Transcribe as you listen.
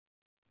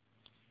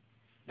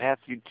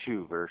Matthew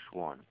 2, verse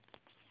 1.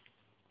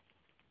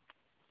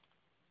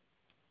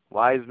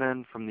 Wise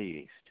men from the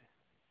east.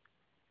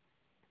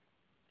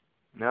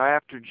 Now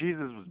after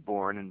Jesus was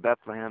born in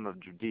Bethlehem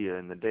of Judea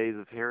in the days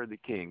of Herod the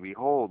king,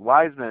 behold,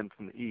 wise men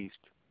from the east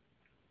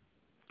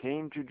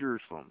came to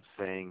Jerusalem,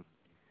 saying,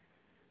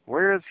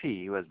 Where is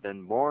he who has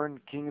been born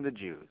King of the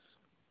Jews?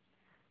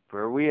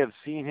 For we have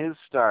seen his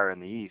star in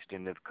the east,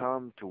 and have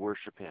come to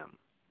worship him.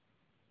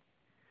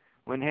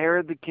 When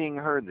Herod the king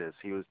heard this,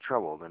 he was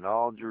troubled, and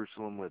all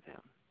Jerusalem with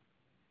him.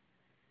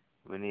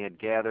 When he had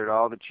gathered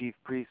all the chief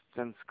priests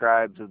and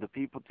scribes of the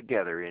people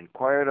together, he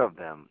inquired of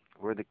them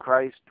where the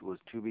Christ was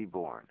to be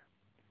born.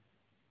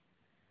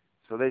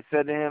 So they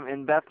said to him,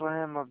 In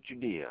Bethlehem of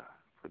Judea,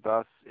 for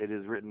thus it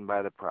is written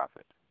by the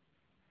prophet,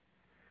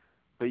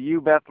 But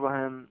you,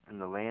 Bethlehem, in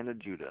the land of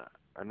Judah,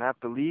 are not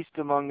the least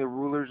among the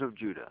rulers of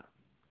Judah,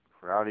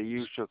 for out of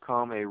you shall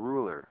come a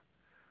ruler,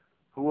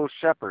 who will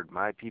shepherd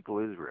my people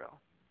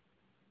Israel.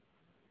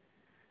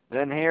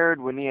 Then Herod,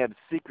 when he had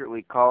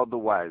secretly called the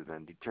wise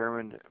men,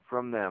 determined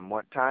from them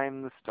what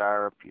time the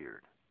star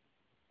appeared.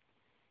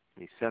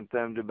 He sent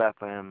them to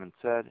Bethlehem and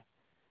said,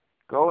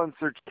 Go and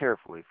search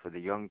carefully for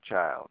the young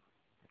child.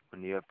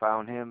 When you have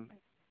found him,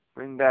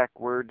 bring back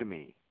word to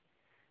me,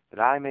 that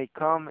I may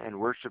come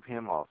and worship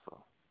him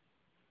also.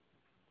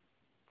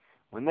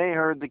 When they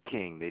heard the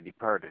king, they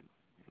departed.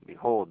 And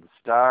behold, the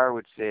star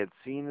which they had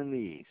seen in the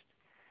east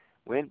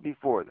went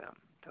before them,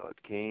 till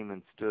it came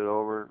and stood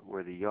over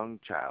where the young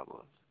child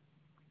was.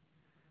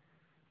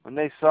 When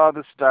they saw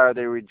the star,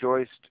 they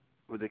rejoiced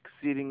with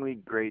exceedingly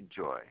great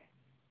joy.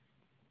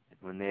 And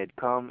when they had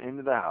come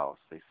into the house,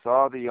 they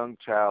saw the young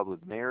child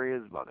with Mary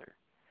his mother,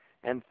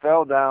 and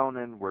fell down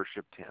and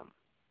worshipped him.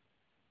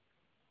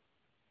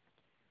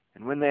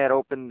 And when they had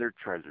opened their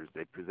treasures,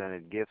 they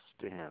presented gifts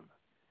to him,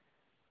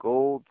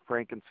 gold,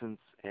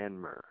 frankincense, and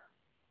myrrh.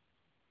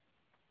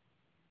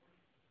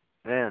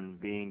 Then,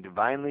 being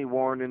divinely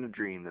warned in a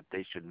dream that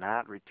they should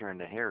not return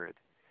to Herod,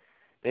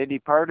 they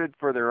departed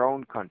for their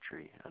own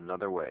country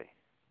another way.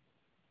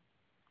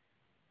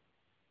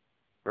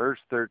 Verse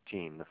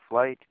 13, the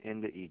flight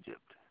into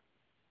Egypt.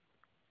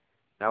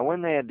 Now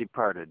when they had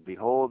departed,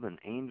 behold, an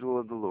angel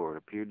of the Lord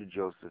appeared to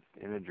Joseph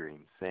in a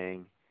dream,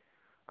 saying,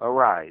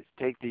 Arise,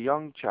 take the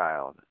young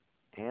child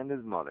and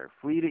his mother,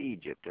 flee to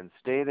Egypt, and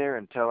stay there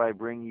until I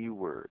bring you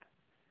word.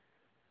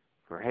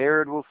 For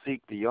Herod will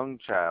seek the young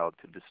child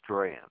to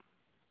destroy him.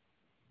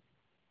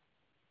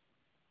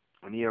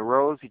 When he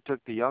arose, he took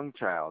the young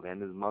child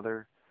and his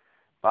mother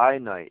by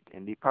night,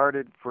 and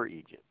departed for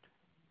Egypt,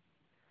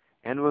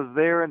 and was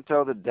there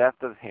until the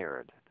death of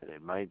Herod, that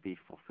it might be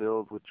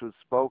fulfilled which was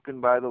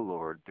spoken by the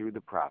Lord through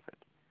the prophet,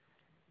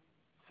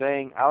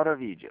 saying, Out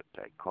of Egypt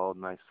I called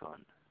my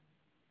son.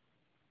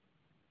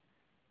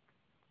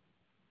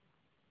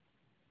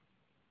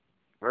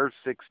 Verse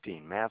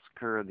 16,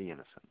 Massacre of the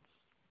Innocents.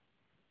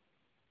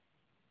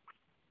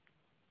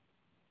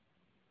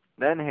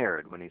 Then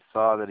Herod, when he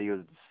saw that he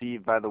was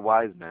deceived by the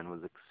wise men,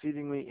 was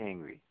exceedingly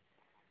angry.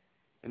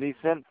 And he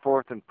sent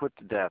forth and put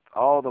to death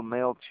all the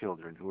male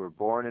children who were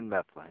born in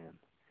Bethlehem,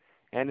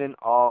 and in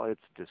all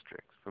its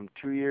districts, from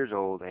 2 years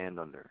old and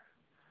under,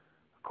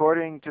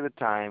 according to the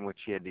time which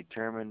he had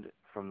determined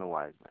from the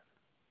wise men.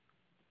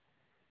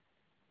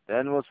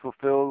 Then was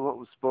fulfilled what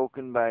was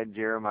spoken by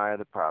Jeremiah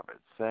the prophet,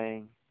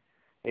 saying,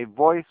 A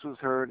voice was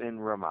heard in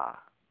Ramah,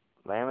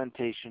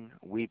 lamentation,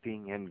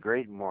 weeping, and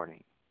great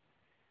mourning,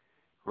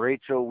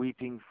 Rachel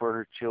weeping for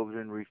her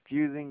children,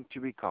 refusing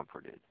to be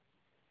comforted,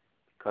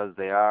 because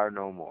they are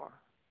no more.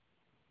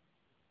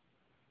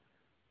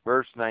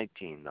 Verse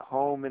 19, the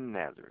home in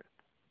Nazareth.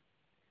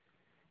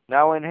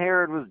 Now when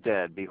Herod was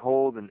dead,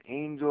 behold, an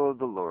angel of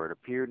the Lord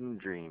appeared in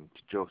a dream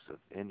to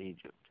Joseph in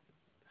Egypt,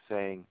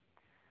 saying,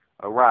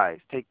 Arise,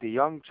 take the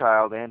young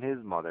child and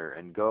his mother,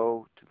 and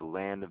go to the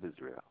land of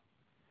Israel.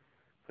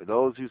 For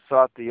those who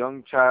sought the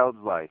young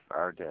child's life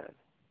are dead.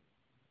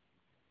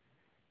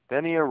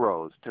 Then he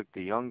arose, took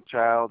the young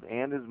child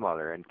and his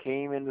mother, and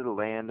came into the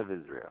land of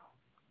Israel.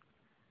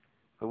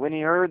 But when he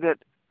heard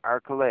that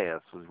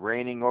Archelaus was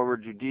reigning over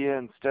Judea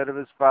instead of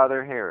his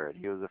father Herod,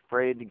 he was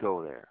afraid to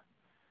go there.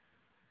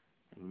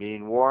 And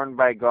being warned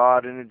by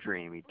God in a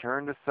dream, he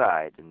turned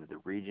aside into the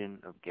region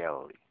of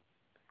Galilee.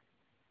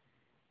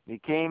 He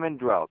came and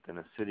dwelt in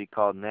a city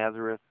called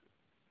Nazareth,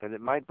 that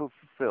it might be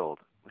fulfilled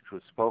which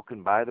was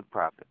spoken by the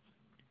prophets.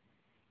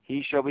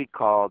 He shall be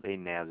called a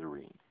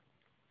Nazarene.